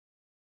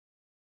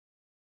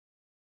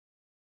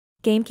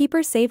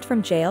Gamekeeper saved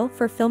from jail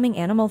for filming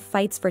animal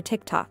fights for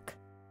TikTok.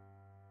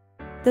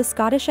 The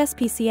Scottish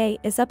SPCA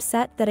is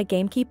upset that a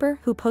gamekeeper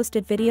who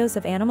posted videos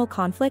of animal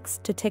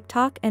conflicts to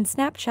TikTok and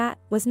Snapchat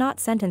was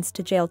not sentenced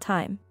to jail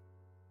time.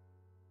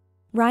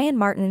 Ryan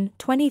Martin,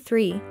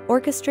 23,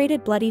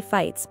 orchestrated bloody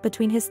fights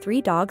between his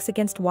 3 dogs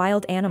against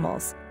wild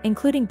animals,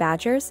 including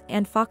badgers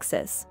and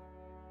foxes.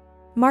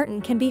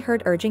 Martin can be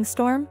heard urging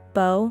Storm,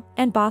 Bo,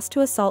 and Boss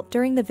to assault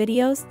during the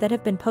videos that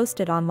have been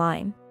posted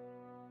online.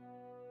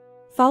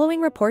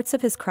 Following reports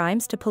of his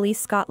crimes to Police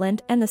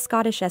Scotland and the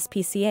Scottish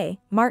SPCA,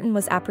 Martin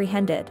was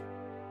apprehended.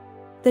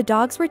 The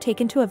dogs were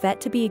taken to a vet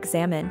to be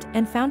examined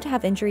and found to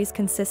have injuries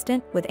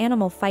consistent with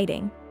animal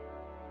fighting.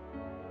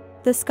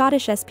 The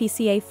Scottish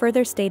SPCA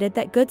further stated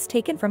that goods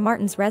taken from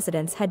Martin's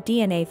residence had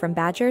DNA from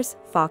badgers,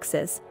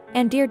 foxes,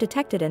 and deer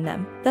detected in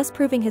them, thus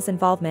proving his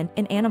involvement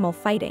in animal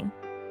fighting.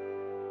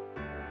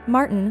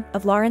 Martin,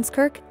 of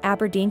Laurencekirk,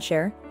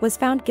 Aberdeenshire, was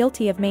found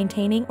guilty of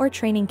maintaining or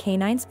training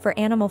canines for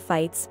animal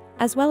fights,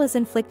 as well as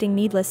inflicting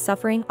needless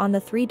suffering on the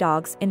 3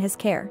 dogs in his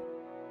care.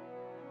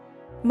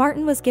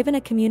 Martin was given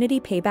a community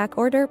payback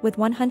order with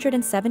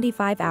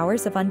 175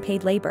 hours of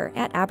unpaid labor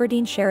at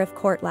Aberdeen Sheriff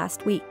Court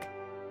last week.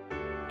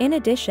 In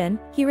addition,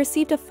 he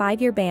received a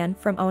 5-year ban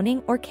from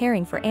owning or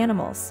caring for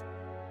animals.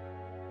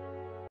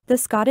 The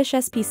Scottish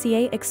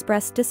SPCA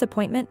expressed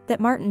disappointment that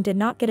Martin did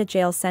not get a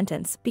jail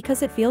sentence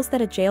because it feels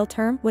that a jail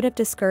term would have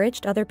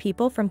discouraged other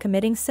people from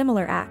committing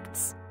similar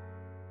acts.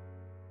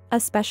 A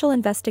special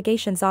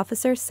investigations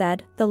officer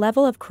said the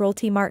level of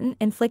cruelty Martin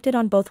inflicted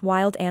on both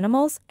wild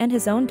animals and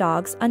his own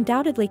dogs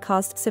undoubtedly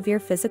caused severe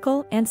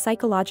physical and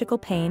psychological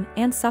pain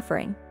and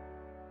suffering.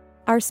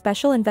 Our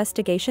Special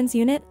Investigations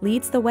Unit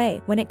leads the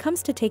way when it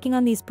comes to taking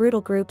on these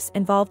brutal groups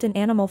involved in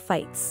animal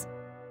fights.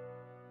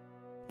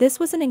 This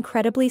was an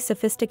incredibly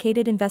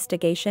sophisticated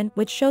investigation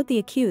which showed the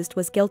accused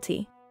was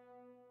guilty.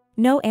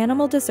 No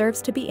animal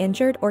deserves to be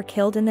injured or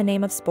killed in the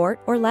name of sport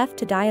or left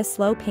to die a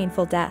slow,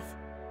 painful death.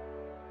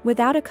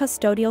 Without a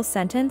custodial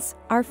sentence,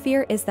 our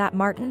fear is that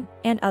Martin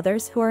and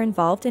others who are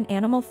involved in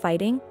animal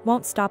fighting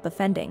won't stop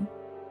offending.